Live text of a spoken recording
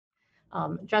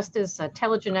Just as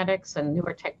telegenetics and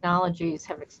newer technologies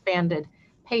have expanded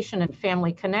patient and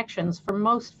family connections, for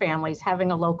most families,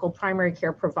 having a local primary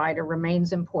care provider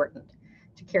remains important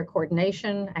to care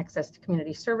coordination, access to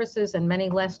community services, and many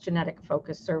less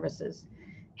genetic-focused services.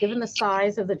 Given the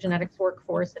size of the genetics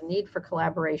workforce and need for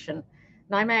collaboration,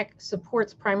 NIMAC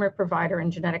supports primary provider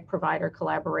and genetic provider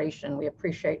collaboration. We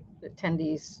appreciate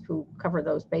attendees who cover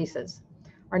those bases.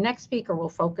 Our next speaker will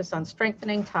focus on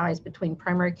strengthening ties between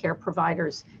primary care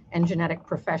providers and genetic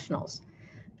professionals.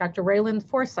 Dr. RaeLynn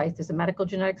Forsyth is a medical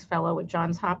genetics fellow at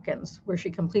Johns Hopkins, where she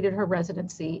completed her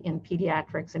residency in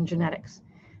pediatrics and genetics.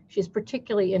 She is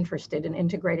particularly interested in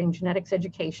integrating genetics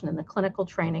education in the clinical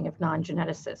training of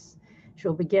non-geneticists. She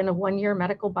will begin a one-year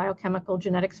medical biochemical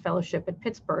genetics fellowship at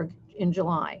Pittsburgh in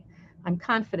July. I'm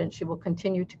confident she will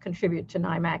continue to contribute to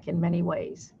NIMAC in many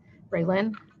ways.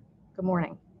 RaeLynn, good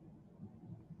morning.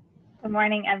 Good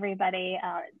morning, everybody.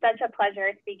 Such a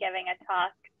pleasure to be giving a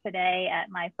talk today at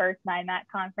my first NIMAC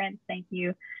conference. Thank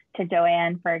you to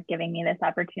Joanne for giving me this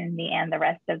opportunity and the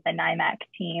rest of the NIMAC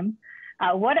team.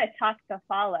 What a talk to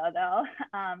follow, though.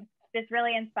 Just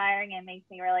really inspiring and makes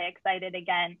me really excited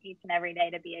again each and every day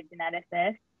to be a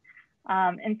geneticist.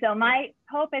 And so my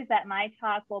hope is that my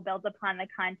talk will build upon the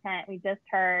content we just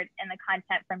heard and the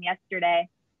content from yesterday,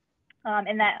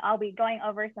 and that I'll be going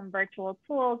over some virtual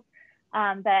tools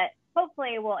that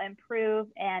hopefully will improve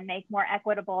and make more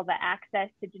equitable the access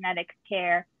to genetics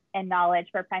care and knowledge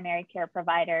for primary care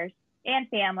providers and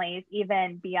families,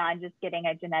 even beyond just getting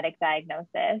a genetic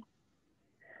diagnosis.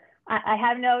 I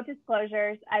have no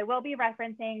disclosures. I will be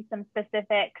referencing some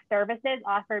specific services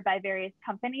offered by various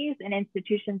companies and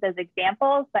institutions as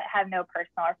examples, but have no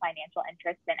personal or financial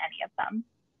interest in any of them.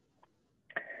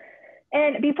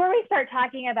 And before we start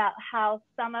talking about how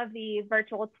some of these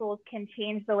virtual tools can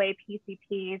change the way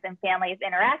PCPs and families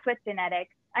interact with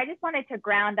genetics, I just wanted to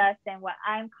ground us in what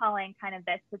I'm calling kind of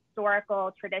this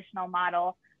historical traditional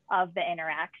model of the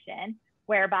interaction,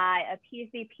 whereby a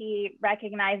PCP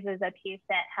recognizes a patient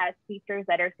has features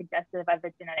that are suggestive of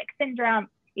a genetic syndrome.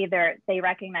 Either they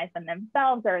recognize them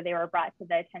themselves or they were brought to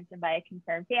the attention by a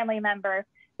concerned family member.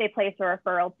 They place a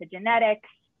referral to genetics.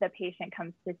 The patient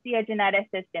comes to see a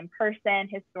geneticist in person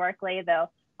historically, though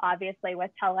obviously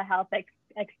with telehealth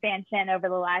expansion over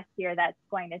the last year, that's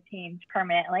going to change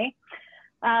permanently.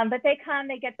 But they come,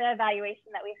 they get the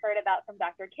evaluation that we heard about from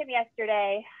Dr. Kim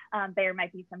yesterday. There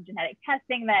might be some genetic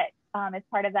testing that is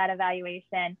part of that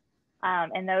evaluation.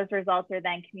 And those results are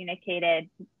then communicated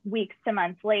weeks to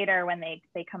months later when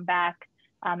they come back.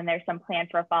 And there's some plan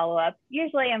for follow-up,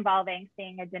 usually involving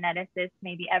seeing a geneticist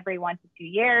maybe every 1 to 2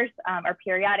 years or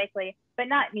periodically, but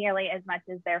not nearly as much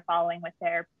as they're following with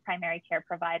their primary care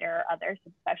provider or other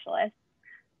subspecialists.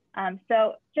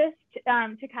 So just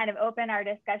to kind of open our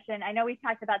discussion, I know we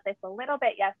talked about this a little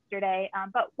bit yesterday,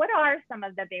 but what are some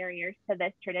of the barriers to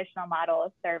this traditional model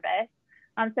of service?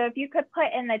 So if you could put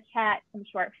in the chat some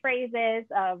short phrases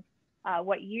of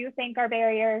what you think are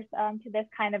barriers to this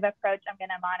kind of approach, I'm going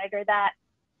to monitor that.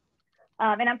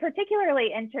 And I'm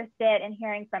particularly interested in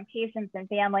hearing from patients and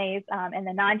families and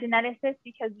the non-geneticists,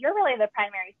 because you're really the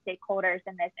primary stakeholders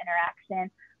in this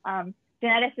interaction.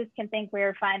 Geneticists can think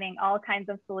we're finding all kinds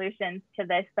of solutions to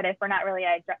this, but if we're not really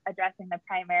addressing the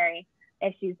primary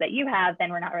issues that you have,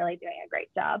 then we're not really doing a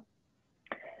great job.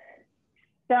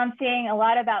 So I'm seeing a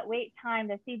lot about wait time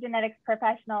to see genetics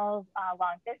professionals,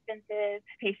 long distances,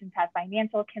 patients have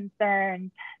financial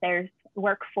concerns, there's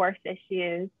workforce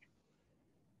issues,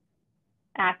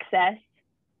 access.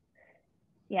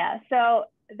 Yeah, so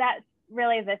that's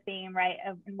really the theme, right,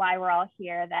 of why we're all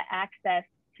here, that access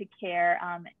to care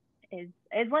is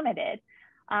limited.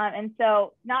 And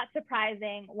so not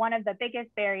surprising, one of the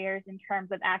biggest barriers in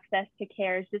terms of access to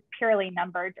care is just purely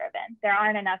number driven. There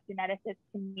aren't enough geneticists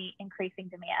to meet increasing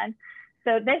demand.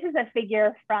 So this is a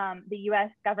figure from the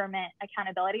US Government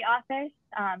Accountability Office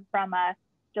from a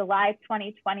July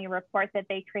 2020 report that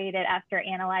they created after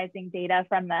analyzing data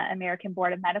from the American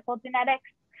Board of Medical Genetics.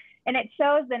 And it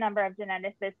shows the number of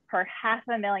geneticists per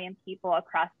 500,000 people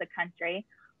across the country,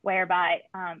 whereby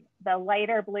the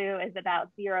lighter blue is about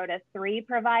 0 to 3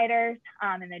 providers.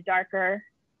 In the darker,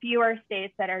 fewer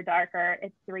states that are darker,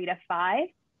 it's 3 to 5.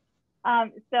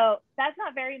 So that's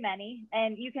not very many.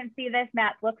 And you can see this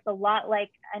map looks a lot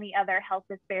like any other health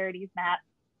disparities map.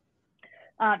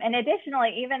 And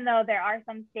additionally, even though there are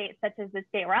some states, such as the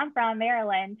state where I'm from,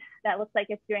 Maryland, that looks like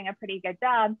it's doing a pretty good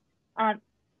job,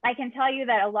 I can tell you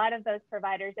that a lot of those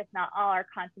providers, if not all, are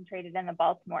concentrated in the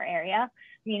Baltimore area,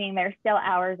 meaning they're still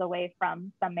hours away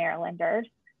from some Marylanders.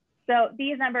 So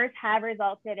these numbers have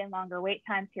resulted in longer wait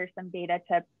times. Here's some data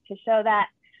to show that.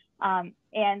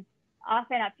 And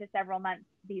often up to several months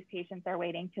these patients are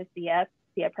waiting to see a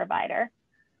provider.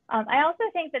 I also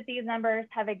think that these numbers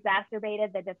have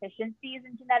exacerbated the deficiencies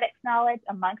in genetics knowledge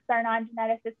amongst our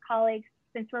non-geneticist colleagues,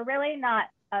 since we're really not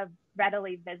a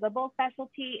readily visible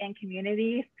specialty in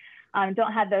communities,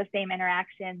 don't have those same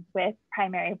interactions with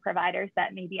primary providers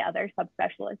that maybe other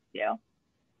subspecialists do.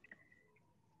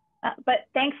 But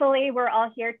thankfully, we're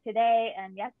all here today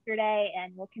and yesterday,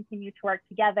 and we'll continue to work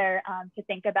together to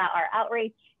think about our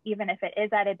outreach, even if it is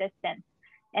at a distance.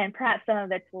 And perhaps some of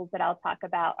the tools that I'll talk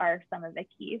about are some of the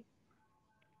keys.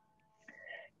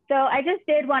 So I just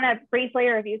did want to briefly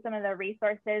review some of the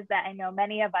resources that I know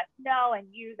many of us know and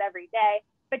use every day,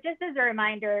 but just as a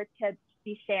reminder to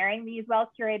be sharing these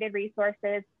well-curated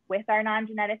resources with our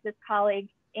non-geneticist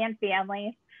colleagues and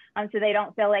families, so they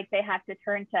don't feel like they have to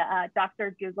turn to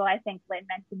Dr. Google. I think Lynn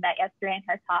mentioned that yesterday in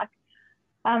her talk.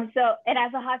 And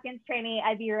as a Hopkins trainee,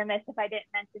 I'd be remiss if I didn't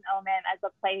mention OMIM as a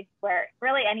place where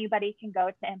really anybody can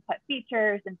go to input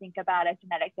features and think about a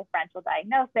genetic differential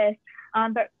diagnosis.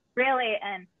 But really,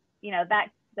 and that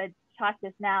the talk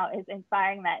just now is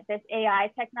inspiring that this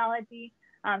AI technology,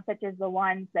 such as the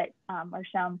ones that were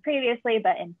shown previously,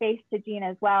 but in face-to-gene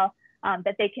as well,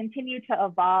 that they continue to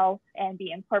evolve and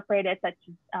be incorporated, such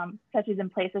as in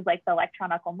places like the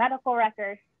electronic medical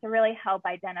record, to really help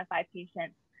identify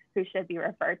patients who should be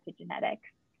referred to genetics.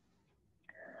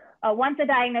 Once a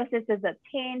diagnosis is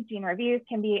obtained, gene reviews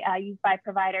can be used by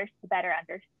providers to better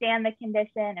understand the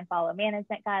condition and follow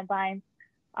management guidelines,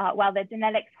 while the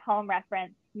genetics home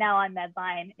reference, now on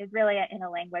Medline, is really in a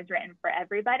language written for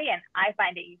everybody, and I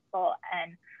find it useful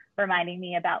and reminding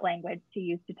me about language to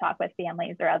use to talk with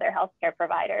families or other healthcare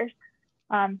providers.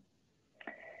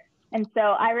 And so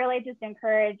I really just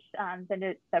encourage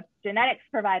the genetics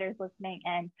providers listening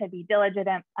and to be diligent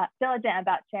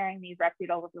about sharing these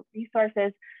reputable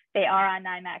resources. They are on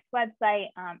NIMAC's website,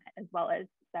 as well as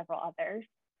several others.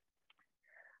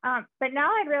 But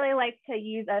now I'd really like to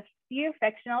use a few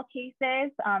fictional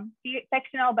cases,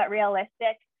 fictional but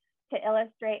realistic, to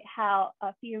illustrate how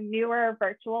a few newer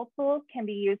virtual tools can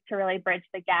be used to really bridge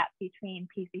the gap between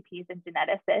PCPs and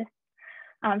geneticists.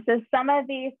 So some of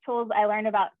these tools I learned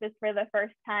about just for the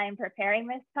first time preparing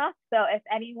this talk. So if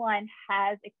anyone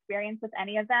has experience with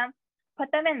any of them, put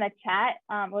them in the chat.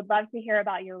 Would love to hear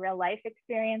about your real life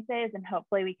experiences, and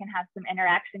hopefully we can have some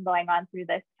interaction going on through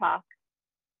this talk.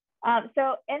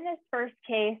 So in this first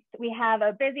case, we have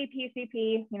a busy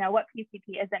PCP. What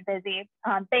PCP isn't busy?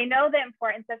 They know the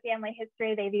importance of family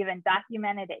history. They've even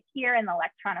documented it here in the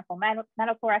electronic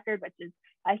medical record, which is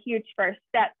a huge first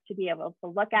step to be able to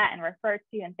look at and refer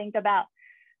to and think about.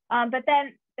 But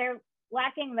then they're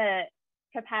lacking the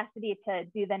capacity to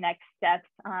do the next steps,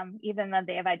 even though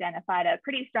they have identified a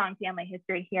pretty strong family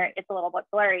history here. It's a little bit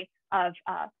blurry of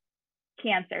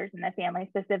cancers in the family,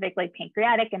 specifically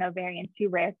pancreatic and ovarian, two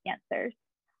rare cancers.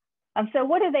 So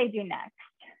what do they do next?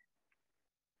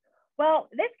 Well,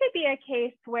 this could be a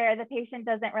case where the patient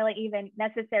doesn't really even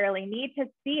necessarily need to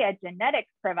see a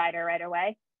genetics provider right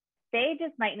away. They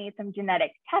just might need some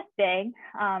genetic testing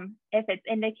if it's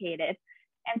indicated.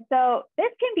 And so this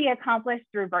can be accomplished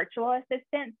through virtual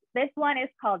assistants. This one is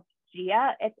called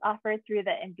GIA. It's offered through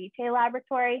the Invitae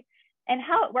laboratory. And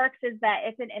how it works is that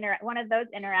it's one of those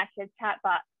interactive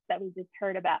chatbots that we just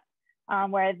heard about,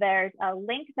 where there's a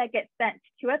link that gets sent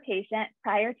to a patient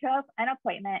prior to an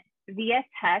appointment via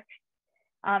text.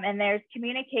 And there's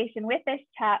communication with this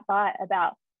chatbot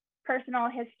about personal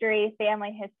history,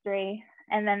 family history,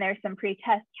 and then there's some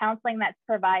pre-test counseling that's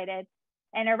provided.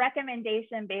 And a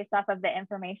recommendation based off of the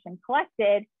information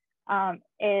collected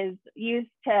is used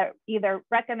to either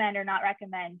recommend or not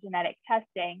recommend genetic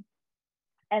testing,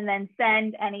 and then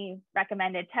send any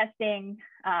recommended testing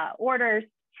orders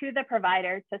to the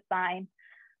provider to sign.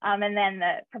 And then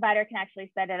the provider can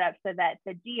actually set it up so that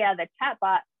the GIA, the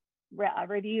chatbot,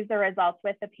 reviews the results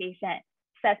with the patient,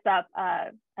 sets up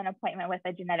an appointment with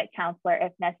a genetic counselor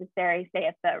if necessary, say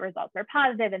if the results are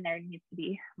positive and there needs to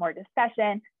be more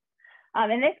discussion.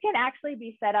 And this can actually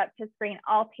be set up to screen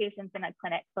all patients in a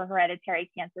clinic for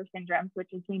hereditary cancer syndromes, which,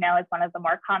 as we know, is one of the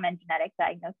more common genetic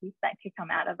diagnoses that could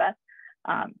come out of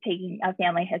taking a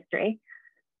family history.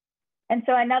 And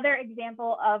so another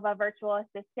example of a virtual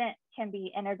assistant that can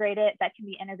be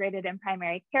integrated in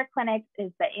primary care clinics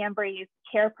is the Ambry's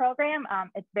Care Program.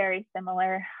 It's very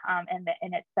similar and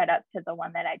it's set up to the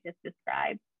one that I just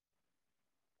described.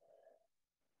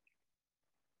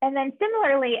 And then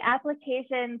similarly,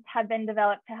 applications have been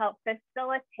developed to help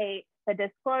facilitate the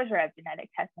disclosure of genetic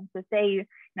testing. So say you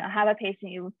have a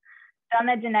patient, you've done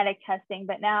the genetic testing,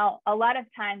 but now a lot of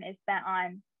time is spent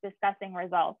on discussing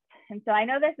results. And so I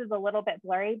know this is a little bit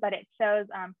blurry, but it shows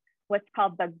what's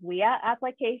called the GUIA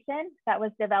application that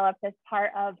was developed as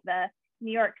part of the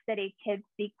New York City Kids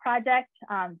Speak project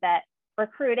that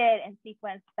recruited and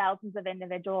sequenced thousands of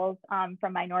individuals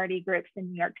from minority groups in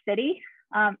New York City.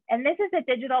 And this is a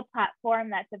digital platform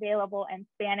that's available in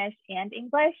Spanish and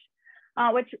English,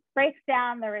 which breaks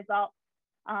down the results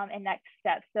and next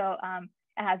steps. So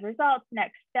it has results,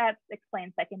 next steps,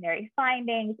 explains secondary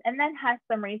findings, and then has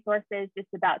some resources just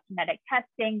about genetic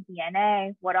testing,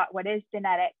 DNA, what is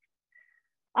genetics.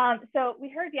 So we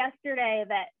heard yesterday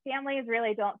that families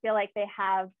really don't feel like they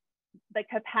have the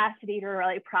capacity to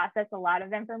really process a lot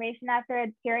of information after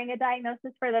hearing a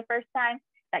diagnosis for the first time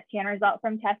that can result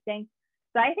from testing.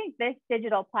 So I think this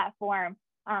digital platform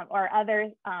or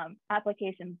other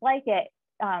applications like it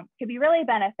could be really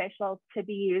beneficial to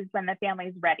be used when the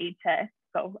family's ready to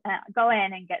go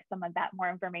in and get some of that more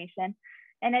information.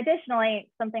 And additionally,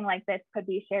 something like this could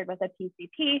be shared with a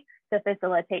PCP to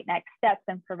facilitate next steps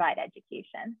and provide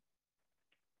education.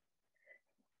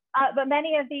 But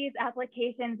many of these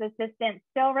applications assistants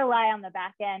still rely on the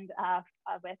back end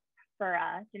for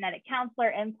genetic counselor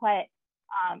input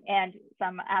and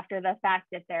some after the fact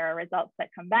if there are results that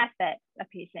come back that a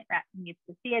patient needs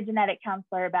to see a genetic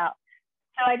counselor about.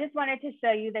 So I just wanted to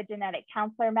show you the genetic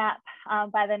counselor map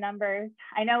by the numbers.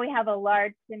 I know we have a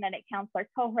large genetic counselor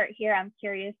cohort here. I'm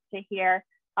curious to hear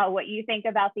what you think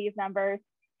about these numbers.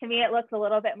 To me, it looks a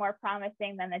little bit more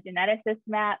promising than the geneticist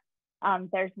map.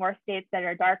 There's more states that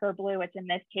are darker blue, which in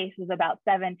this case is about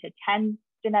 7 to 10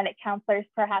 genetic counselors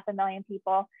per 500,000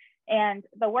 people. And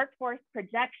the workforce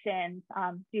projections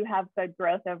do have good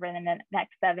growth over the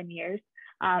next 7 years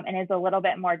and is a little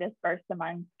bit more dispersed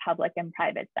among public and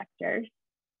private sectors.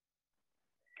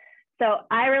 So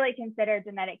I really consider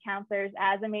genetic counselors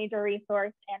as a major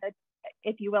resource and,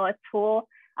 if you will, a tool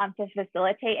to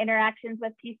facilitate interactions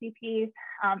with PCPs,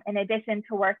 in addition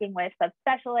to working with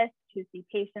subspecialists who see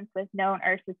patients with known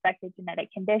or suspected genetic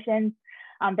conditions.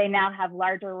 They now have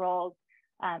larger roles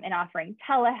in offering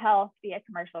telehealth via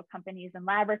commercial companies and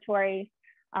laboratories,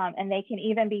 and they can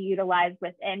even be utilized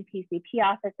within PCP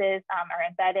offices or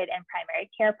embedded in primary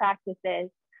care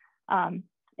practices.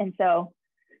 And so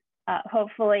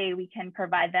hopefully we can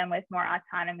provide them with more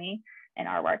autonomy in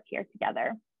our work here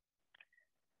together.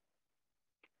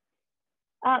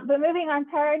 But moving on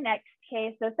to our next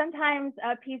case. So sometimes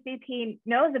a PCP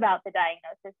knows about the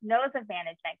diagnosis, knows of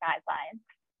management guidelines.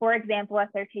 For example, if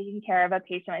they're taking care of a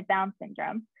patient with Down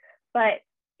syndrome, but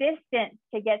distance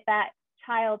to get that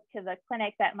child to the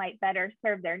clinic that might better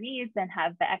serve their needs and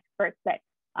have the experts that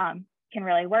can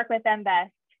really work with them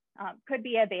best could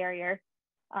be a barrier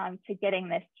to getting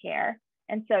this care.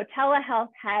 And so telehealth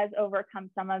has overcome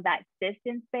some of that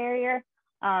distance barrier,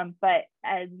 but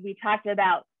as we talked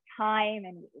about, time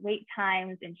and wait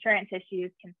times, insurance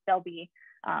issues can still be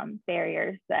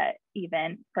barriers that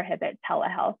even prohibit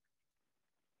telehealth.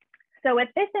 So with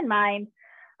this in mind,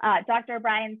 Dr.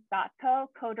 Brian Skotko,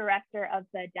 co-director of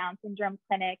the Down Syndrome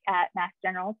Clinic at Mass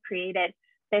General, created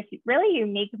this really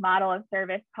unique model of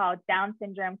service called Down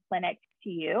Syndrome Clinic to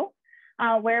You,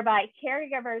 whereby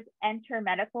caregivers enter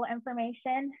medical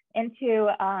information into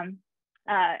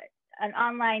an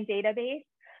online database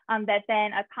that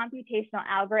then a computational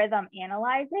algorithm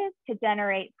analyzes to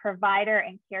generate provider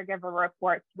and caregiver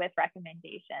reports with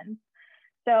recommendations.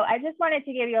 So I just wanted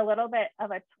to give you a little bit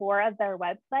of a tour of their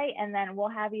website, and then we'll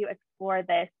have you explore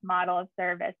this model of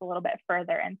service a little bit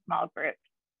further in small groups.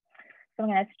 So I'm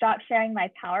going to stop sharing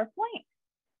my PowerPoint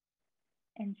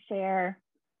and share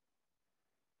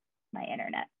my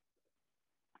internet.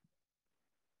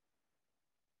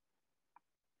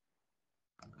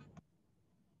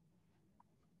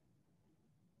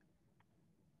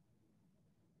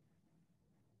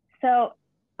 So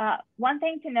one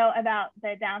thing to note about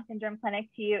the Down Syndrome Clinic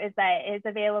to You is that it is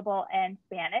available in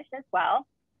Spanish as well.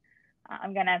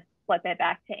 I'm going to flip it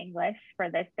back to English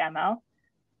for this demo,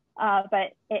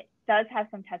 but it does have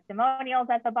some testimonials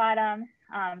at the bottom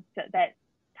that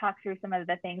talk through some of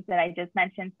the things that I just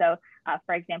mentioned. So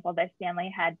for example, this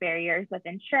family had barriers with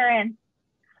insurance.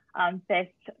 This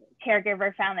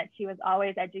caregiver found that she was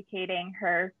always educating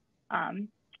her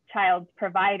child's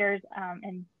providers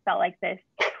and felt like this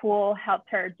tool helped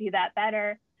her do that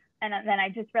better. And then I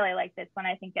just really like this one.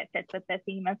 I think it fits with the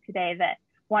theme of today, that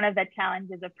one of the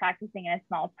challenges of practicing in a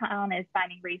small town is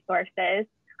finding resources.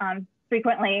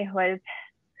 Frequently was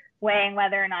weighing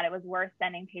whether or not it was worth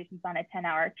sending patients on a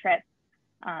 10-hour trip.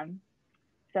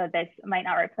 So this might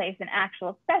not replace an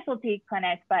actual specialty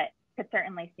clinic, but could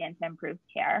certainly stand to improve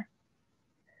care.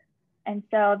 And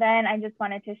so then I just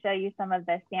wanted to show you some of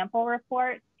the sample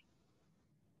reports.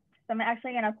 So I'm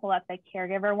actually going to pull up the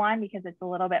caregiver one because it's a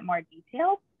little bit more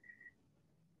detailed.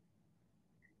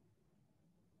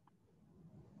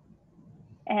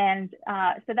 And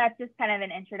so that's just kind of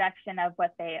an introduction of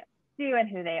what they do and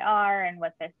who they are and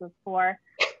what this was for.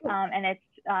 And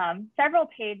it's several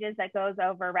pages that goes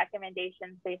over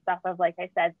recommendations based off of, like I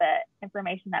said, the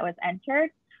information that was entered.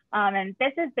 And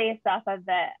this is based off of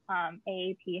the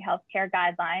AAP healthcare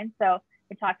guidelines. So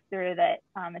it talks through that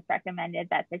it's recommended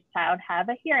that this child have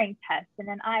a hearing test and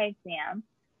an eye exam.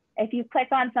 If you click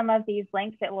on some of these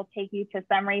links, it will take you to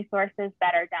some resources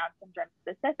that are Down syndrome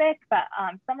specific, but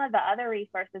some of the other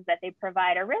resources that they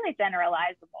provide are really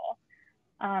generalizable.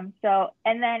 And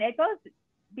then it goes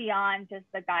beyond just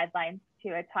the guidelines too.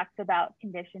 It talks about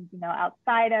conditions,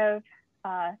 outside of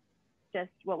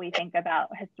just what we think about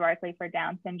historically for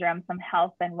Down syndrome, some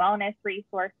health and wellness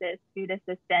resources, food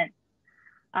assistance,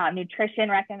 nutrition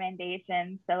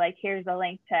recommendations. So like, here's a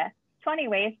link to 20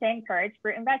 ways to encourage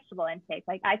fruit and vegetable intake.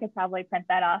 Like, I could probably print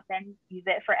that off and use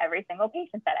it for every single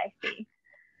patient that I see.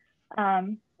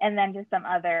 And then just some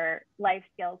other life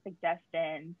skills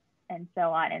suggestions and so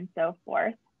on and so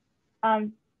forth.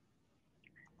 And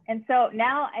so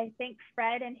now I think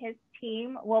Fred and his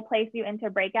team will place you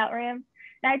into breakout rooms.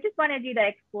 And I just wanted you to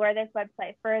explore this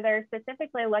website further,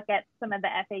 specifically look at some of the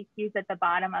FAQs at the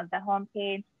bottom of the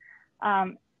homepage.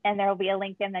 And there will be a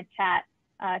link in the chat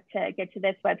to get to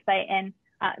this website. And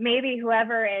maybe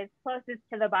whoever is closest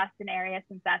to the Boston area,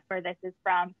 since that's where this is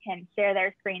from, can share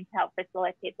their screen to help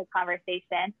facilitate the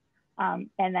conversation.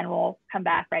 And then we'll come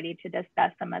back ready to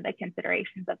discuss some of the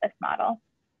considerations of this model.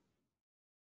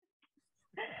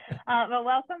 But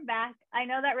welcome back. I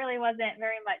know that really wasn't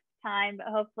very much time, but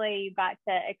hopefully you got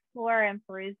to explore and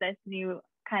peruse this new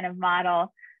kind of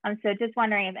model. So just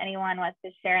wondering if anyone wants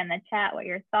to share in the chat what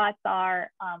your thoughts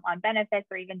are on benefits,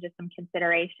 or even just some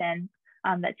considerations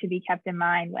that should be kept in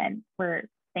mind when we're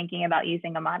thinking about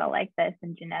using a model like this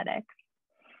in genetics.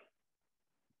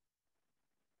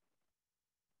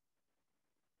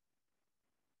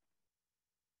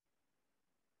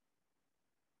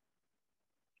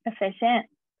 Efficient.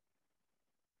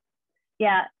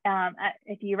 Yeah,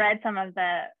 if you read some of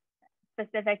the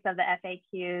specifics of the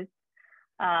FAQs,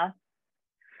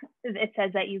 it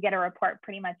says that you get a report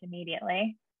pretty much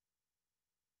immediately.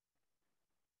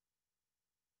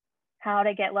 How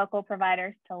to get local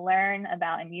providers to learn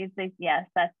about and use these. Yes,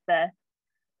 that's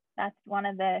one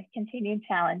of the continued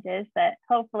challenges that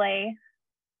hopefully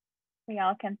we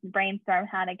all can brainstorm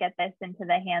how to get this into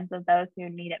the hands of those who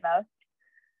need it most.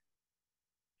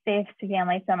 Saves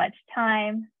families so much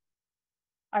time.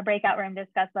 Our breakout room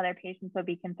discussed whether patients would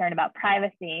be concerned about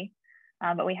privacy,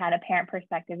 but we had a parent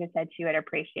perspective who said she would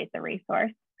appreciate the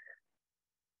resource.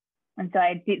 And so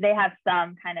they have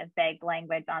some kind of vague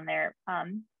language on their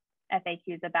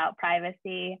FAQs about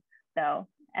privacy. So,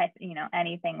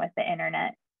 anything with the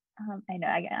internet, I know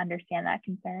I understand that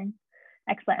concern.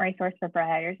 Excellent resource for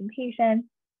providers and patients.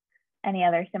 Any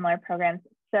other similar programs?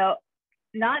 So,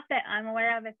 not that I'm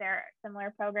aware of if there are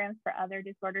similar programs for other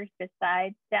disorders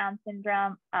besides Down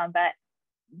syndrome, but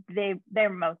there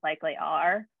most likely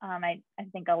are. I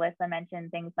think Alyssa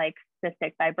mentioned things like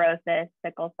cystic fibrosis,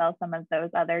 sickle cell, some of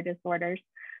those other disorders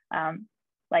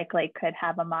likely could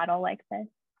have a model like this.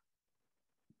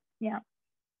 Yeah.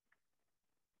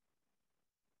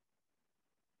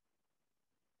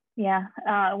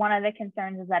 Yeah, one of the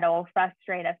concerns is that it will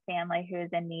frustrate a family who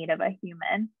is in need of a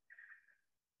human.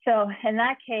 So in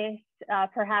that case,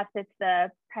 perhaps it's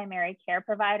the primary care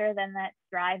provider then that's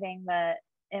driving the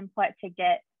input to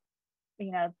get,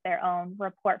 their own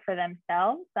report for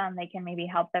themselves. They can maybe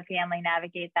help the family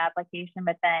navigate the application,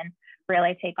 but then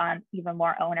really take on even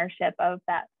more ownership of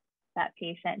that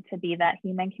patient to be that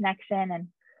human connection. And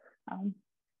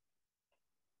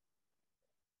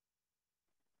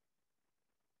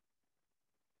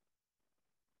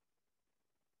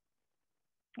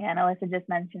and Alyssa just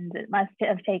mentioned it must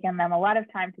have taken them a lot of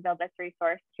time to build this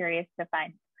resource, curious to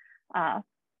find out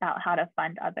how to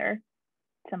fund other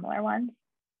similar ones.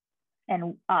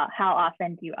 And how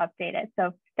often do you update it?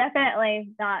 So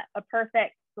definitely not a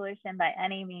perfect solution by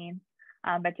any means,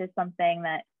 but just something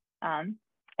that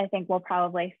I think we'll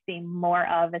probably see more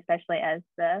of, especially as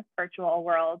the virtual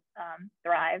world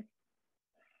thrives.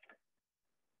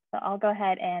 So I'll go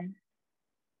ahead and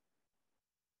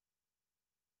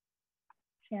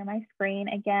share my screen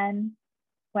again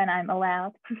when I'm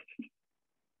allowed.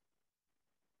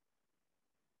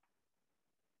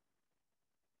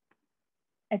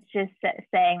 It's just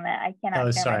saying that I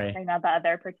cannot share my screen while the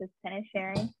other participant is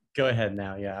sharing. Go ahead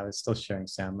now. Yeah, I was still sharing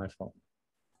sound, my fault.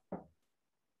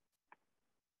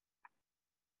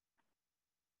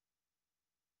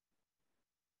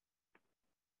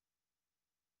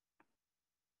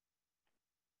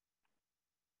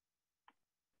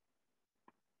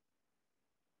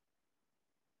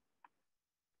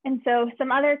 And so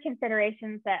some other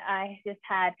considerations that I just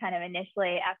had kind of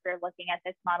initially after looking at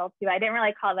this model too, I didn't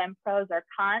really call them pros or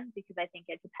cons because I think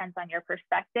it depends on your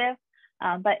perspective,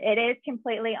 but it is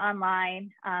completely online,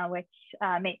 which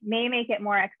may make it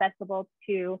more accessible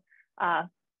to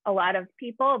a lot of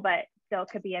people, but still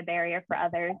could be a barrier for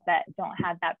others that don't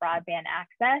have that broadband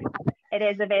access. It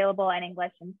is available in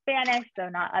English and Spanish, so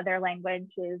not other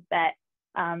languages that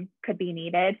could be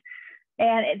needed.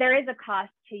 And there is a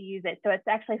cost to use it. So it's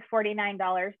actually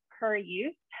 $49 per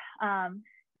use.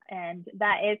 And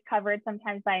that is covered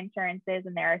sometimes by insurances,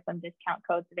 and there are some discount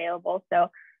codes available. So,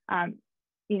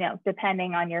 you know,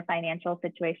 depending on your financial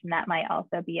situation, that might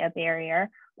also be a barrier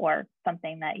or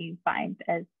something that you find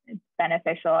as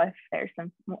beneficial if there's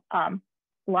some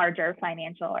larger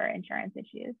financial or insurance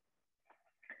issues.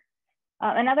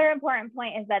 Another important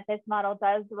point is that this model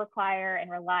does require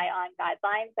and rely on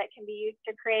guidelines that can be used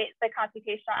to create the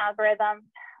computational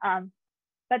algorithms.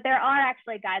 But there are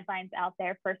actually guidelines out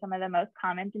there for some of the most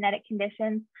common genetic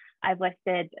conditions. I've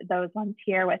listed those ones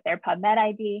here with their PubMed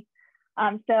ID.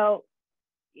 So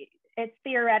it's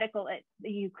theoretical that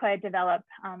you could develop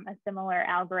a similar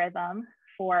algorithm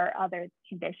for other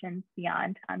conditions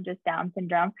beyond just Down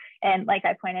syndrome. And like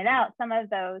I pointed out, some of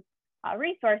those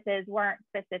resources weren't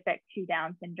specific to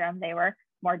Down syndrome. They were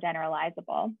more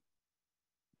generalizable.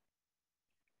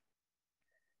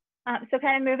 So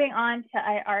kind of moving on to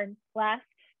our last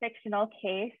fictional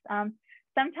case,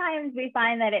 sometimes we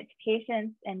find that it's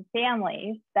patients and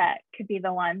families that could be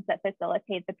the ones that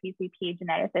facilitate the PCP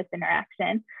geneticist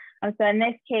interaction. So in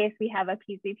this case, we have a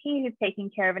PCP who's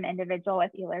taking care of an individual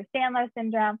with Ehlers-Danlos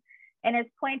syndrome and is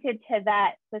pointed to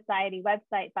that society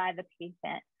website by the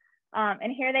patient.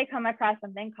 And here they come across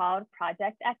something called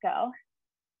Project Echo.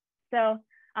 So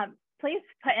please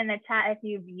put in the chat if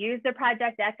you've used a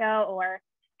Project Echo or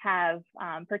have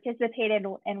participated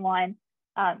in one.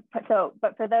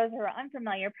 But for those who are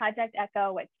unfamiliar, Project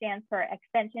Echo, which stands for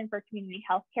Extension for Community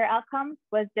Healthcare Outcomes,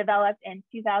 was developed in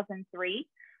 2003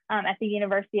 at the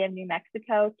University of New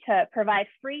Mexico to provide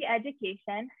free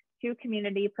education to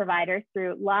community providers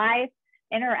through live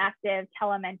interactive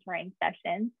telementoring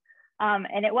sessions.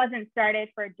 And it wasn't started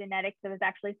for genetics, it was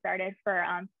actually started for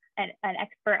an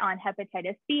expert on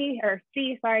hepatitis C,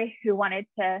 who wanted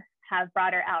to have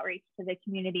broader outreach to the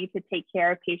community to take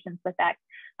care of patients with that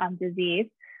disease.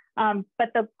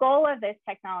 But the goal of this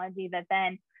technology that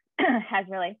then has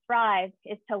really thrived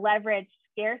is to leverage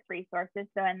scarce resources.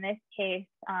 So in this case,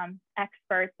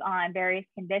 experts on various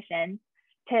conditions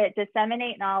to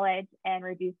disseminate knowledge and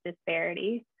reduce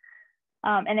disparities.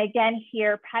 And again,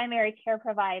 here, primary care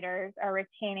providers are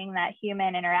retaining that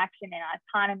human interaction and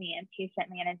autonomy in patient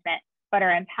management, but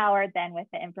are empowered then with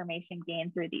the information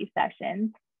gained through these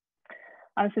sessions.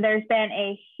 So there's been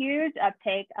a huge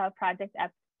uptake of Project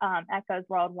Echoes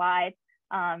worldwide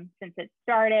since it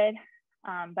started,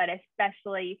 but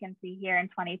especially you can see here in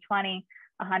 2020,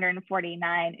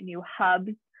 149 new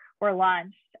hubs were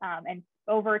launched and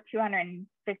over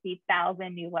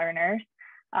 250,000 new learners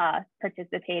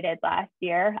participated last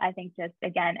year. I think just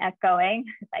again, echoing,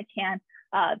 if I can,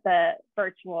 the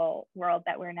virtual world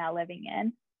that we're now living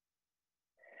in.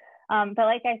 But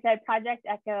like I said, Project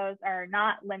Echoes are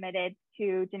not limited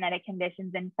to genetic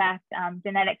conditions. In fact,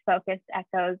 genetic-focused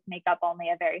echoes make up only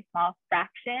a very small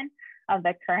fraction of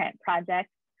the current project.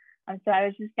 So I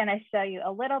was just going to show you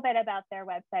a little bit about their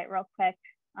website real quick,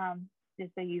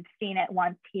 just so you've seen it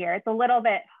once here. It's a little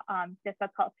bit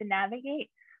difficult to navigate,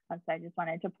 so I just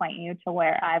wanted to point you to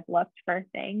where I've looked for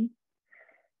things.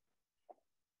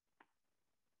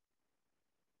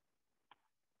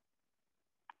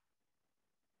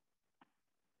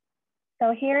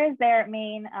 So here is their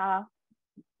main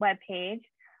webpage.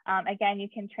 Again, you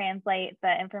can translate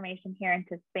the information here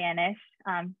into Spanish.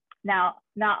 Now,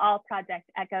 not all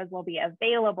Project Echoes will be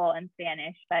available in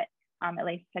Spanish, but at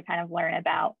least to kind of learn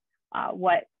about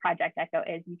what Project Echo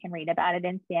is, you can read about it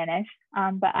in Spanish.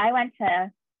 But I went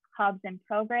to Hubs and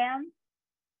Programs.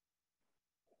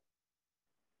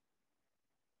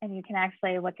 And you can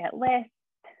actually look at lists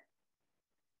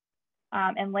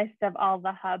and list of all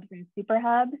the hubs and super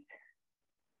hubs.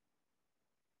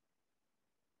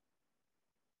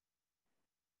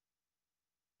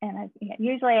 And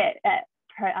usually it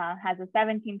has a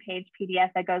 17-page PDF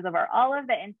that goes over all of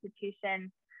the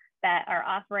institutions that are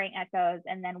offering echoes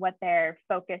and then what their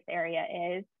focus area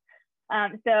is.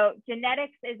 So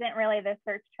genetics isn't really the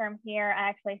search term here. I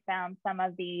actually found some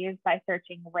of these by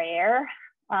searching rare.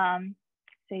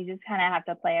 So you just kind of have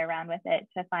to play around with it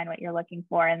to find what you're looking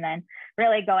for, and then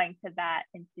really going to that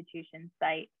institution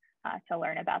site to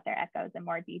learn about their echoes in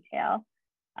more detail.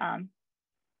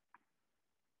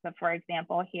 but for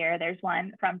example, here, there's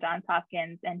one from Johns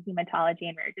Hopkins and Hematology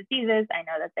and Rare Diseases. I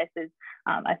know that this is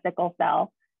a sickle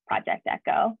cell Project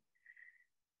Echo.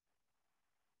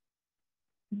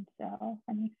 And so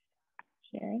let me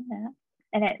sharing that.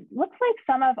 And it looks like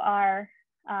some of our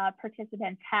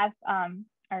participants have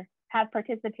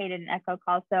participated in Echo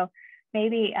calls. So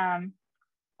maybe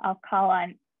I'll call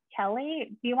on Kelly.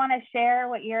 Do you want to share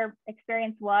what your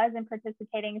experience was in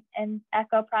participating in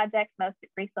Echo projects? Most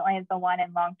recently is the one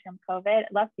in long-term COVID. I'd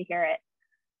love to hear it.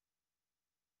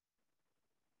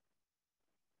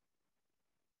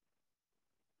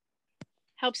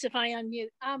 Helps if I unmute.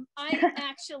 I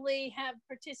actually have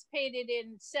participated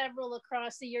in several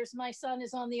across the years. My son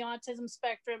is on the autism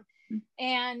spectrum,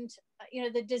 and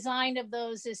the design of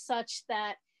those is such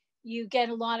that you get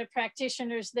a lot of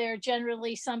practitioners there.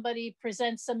 Generally, somebody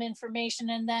presents some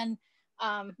information, and then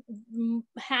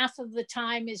half of the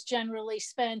time is generally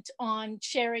spent on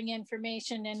sharing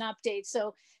information and updates.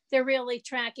 So they're really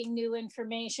tracking new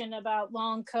information about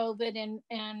long COVID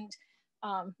and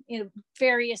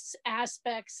various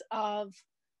aspects of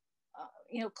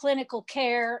clinical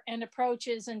care and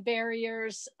approaches and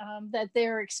barriers that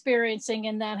they're experiencing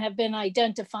and that have been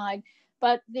identified.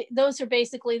 But those are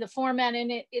basically the format,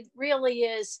 and it really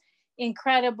is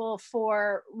incredible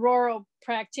for rural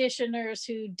practitioners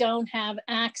who don't have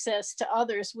access to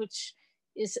others, which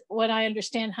is what I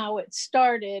understand how it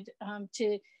started,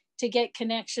 to get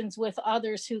connections with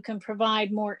others who can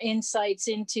provide more insights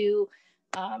into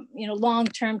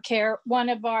long-term care. One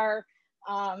of our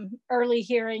early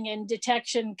hearing and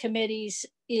detection committees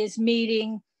is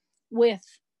meeting with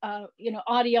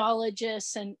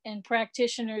audiologists and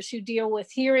practitioners who deal with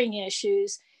hearing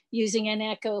issues using an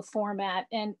echo format,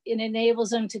 and it enables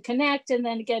them to connect and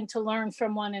then again to learn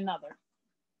from one another.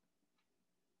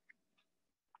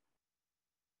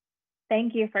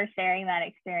 Thank you for sharing that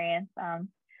experience.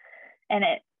 And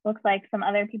it looks like some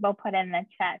other people put in the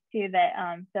chat too that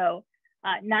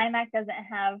NIMAC doesn't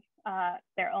have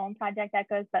their own Project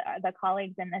Echoes, but the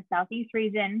colleagues in the Southeast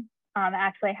region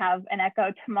actually have an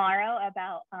echo tomorrow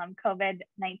about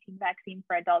COVID-19 vaccine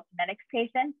for adult genetics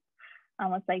patients.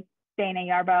 Looks like Dana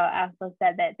Yarbrough also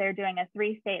said that they're doing a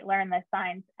 3-state Learn the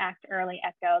Signs, Act Early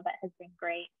echo that has been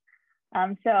great.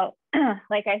 So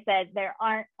like I said, there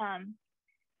aren't,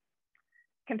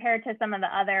 compared to some of the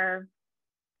other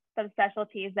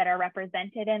subspecialties that are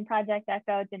represented in Project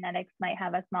Echo, genetics might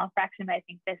have a small fraction, but I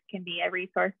think this can be a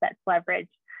resource that's leveraged,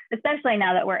 especially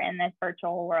now that we're in this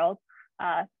virtual world,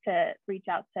 to reach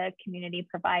out to community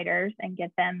providers and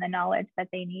get them the knowledge that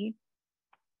they need.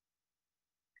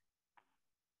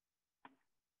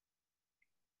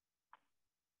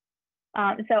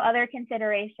 So other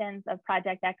considerations of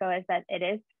Project Echo is that it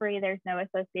is free. There's no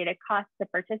associated cost to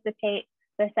participate.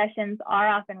 The sessions are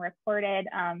often recorded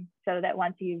so that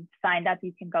once you've signed up,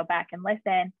 you can go back and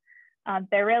listen.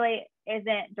 There really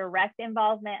isn't direct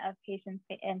involvement of patients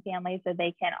and families, so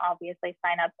they can obviously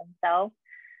sign up themselves.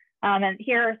 And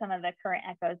here are some of the current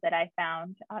echoes that I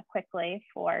found quickly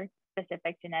for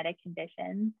specific genetic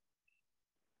conditions.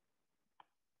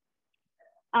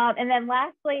 And then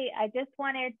lastly, I just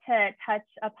wanted to touch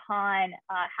upon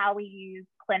how we use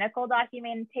clinical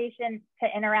documentation to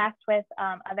interact with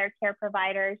other care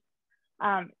providers.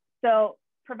 So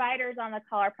providers on the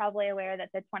call are probably aware that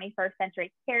the 21st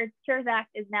Century Cures Act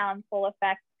is now in full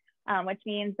effect, which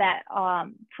means that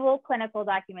full clinical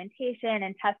documentation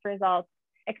and test results,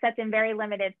 except in very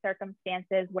limited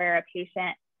circumstances where a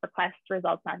patient requests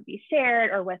results not to be shared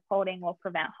or withholding will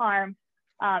prevent harm,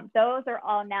 those are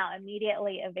all now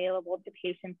immediately available to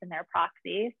patients and their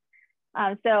proxies.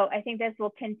 So I think this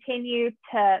will continue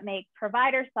to make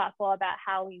providers thoughtful about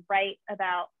how we write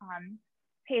about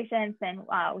patients and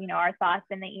our thoughts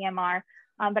in the EMR.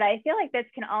 But I feel like this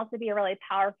can also be a really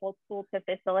powerful tool to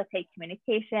facilitate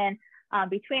communication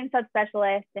between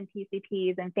subspecialists and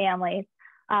PCPs and families,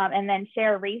 and then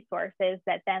share resources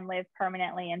that then live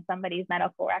permanently in somebody's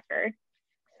medical record.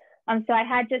 So I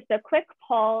had just a quick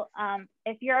poll.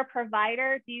 If you're a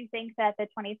provider, do you think that the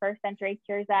 21st Century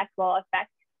Cures Act will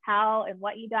affect how and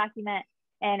what you document?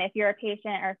 And if you're a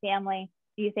patient or family,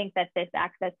 do you think that this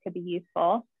access could be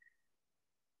useful?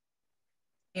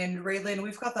 And RaeLynn,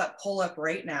 we've got that poll up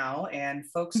right now and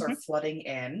folks are flooding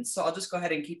in. So I'll just go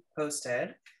ahead and keep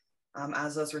posted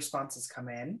as those responses come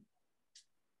in.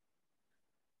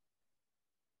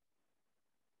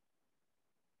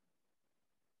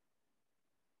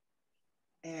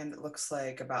 And it looks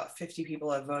like about 50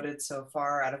 people have voted so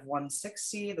far out of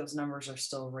 160. Those numbers are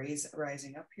still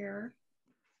rising up here.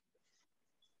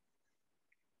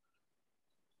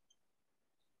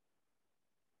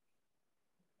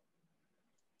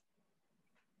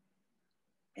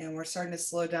 And we're starting to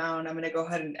slow down. I'm going to go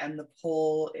ahead and end the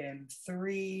poll in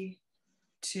 3,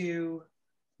 2,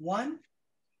 1.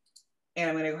 And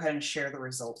I'm going to go ahead and share the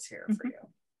results here for you.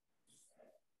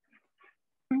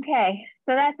 Okay,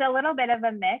 so that's a little bit of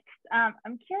a mix.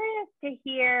 I'm curious to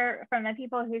hear from the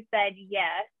people who said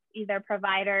yes, either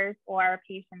providers or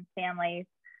patients' families.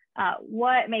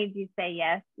 What made you say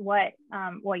yes? What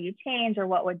will you change, or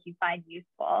what would you find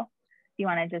useful? If you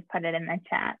want to just put it in the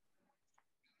chat.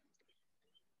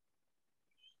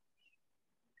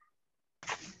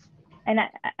 And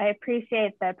I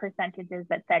appreciate the percentages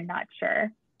that said not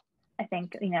sure. I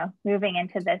think, you know, moving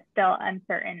into this still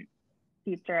uncertain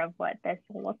future of what this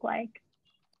will look like.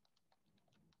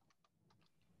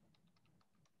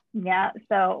 Yeah,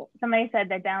 so somebody said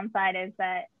the downside is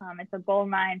that it's a gold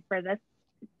mine for this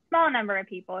small number of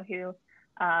people who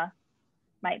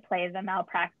might play the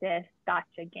malpractice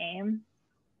gotcha game.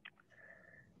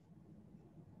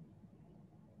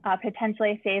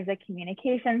 Potentially saves a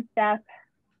communication step.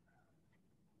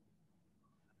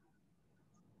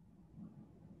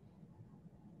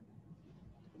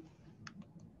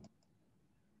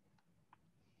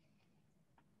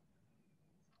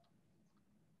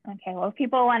 Okay, well, if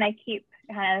people want to keep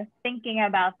kind of thinking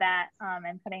about that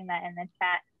and putting that in the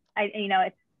chat, you know,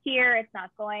 it's here, it's not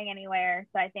going anywhere.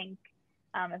 So I think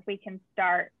if we can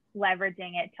start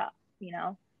leveraging it to, you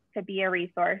know, to be a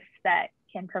resource that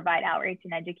can provide outreach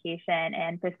and education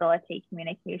and facilitate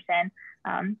communication,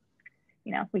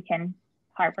 you know, we can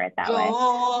harbor it that way.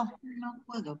 No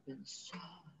puedo pensar.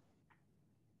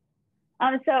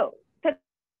 So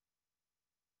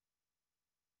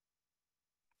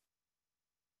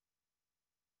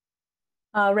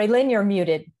RaeLynn, you're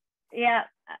muted. yeah,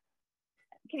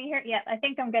 can you hear? Yeah, I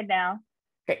think I'm good now.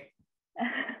 Great.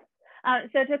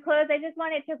 So to close, I just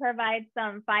wanted to provide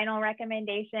some final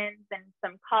recommendations and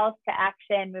some calls to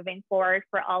action moving forward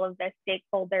for all of the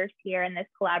stakeholders here in this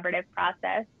collaborative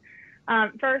process.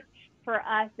 First, for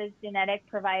us as genetic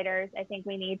providers, I think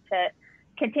we need to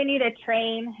continue to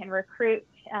train and recruit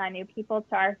new people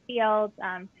to our field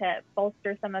to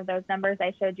bolster some of those numbers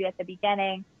I showed you at the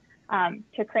beginning,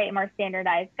 to create more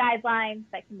standardized guidelines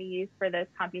that can be used for those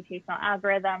computational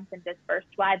algorithms and dispersed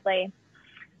widely,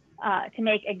 to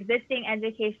make existing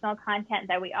educational content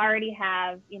that we already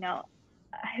have, you know,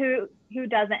 who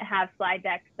doesn't have slide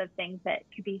decks of things that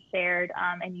could be shared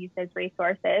and used as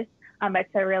resources, but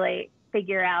to really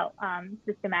figure out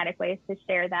systematic ways to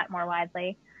share that more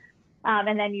widely,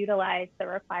 and then utilize the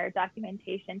required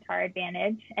documentation to our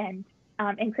advantage and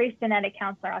increase genetic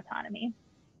counselor autonomy.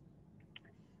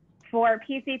 For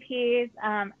PCPs,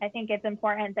 I think it's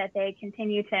important that they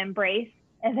continue to embrace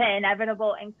the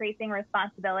inevitable increasing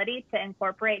responsibility to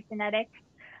incorporate genetics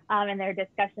in their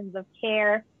discussions of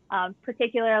care,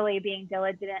 particularly being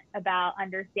diligent about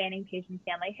understanding patient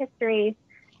family histories,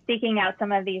 seeking out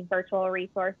some of these virtual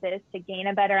resources to gain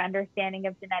a better understanding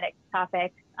of genetic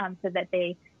topics so that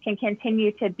they can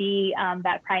continue to be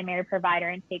that primary provider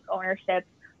and take ownership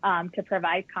to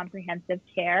provide comprehensive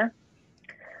care.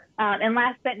 And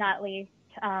last but not least,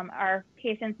 our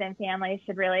patients and families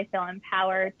should really feel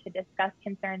empowered to discuss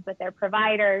concerns with their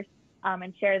providers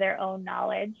and share their own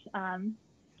knowledge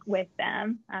with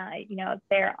them. You know,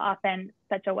 they're often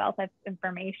such a wealth of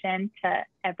information to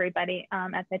everybody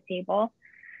at the table.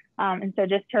 And so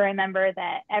just to remember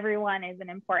that everyone is an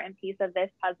important piece of this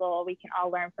puzzle. We can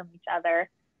all learn from each other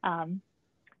and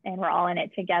we're all in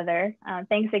it together.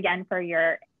 Thanks again for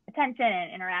your attention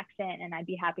and interaction, and I'd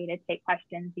be happy to take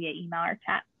questions via email or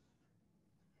chat.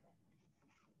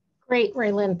 Great,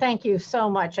 RaeLynn, thank you so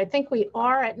much. I think we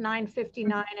are at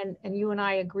 9:59, and you and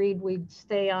I agreed we'd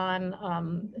stay on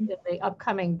the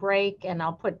upcoming break, and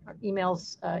I'll put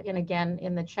emails in again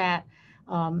in the chat,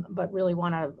 but really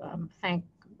want to thank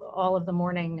all of the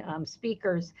morning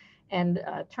speakers and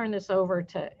turn this over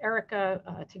to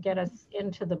Erica to get us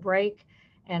into the break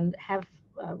and have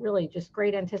really just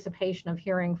great anticipation of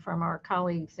hearing from our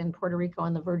colleagues in Puerto Rico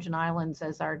and the Virgin Islands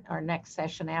as our next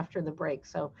session after the break.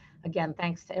 So again,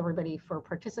 thanks to everybody for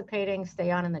participating.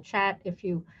 Stay on in the chat if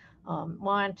you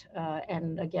want.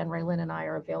 And again, RaeLynn and I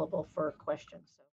are available for questions.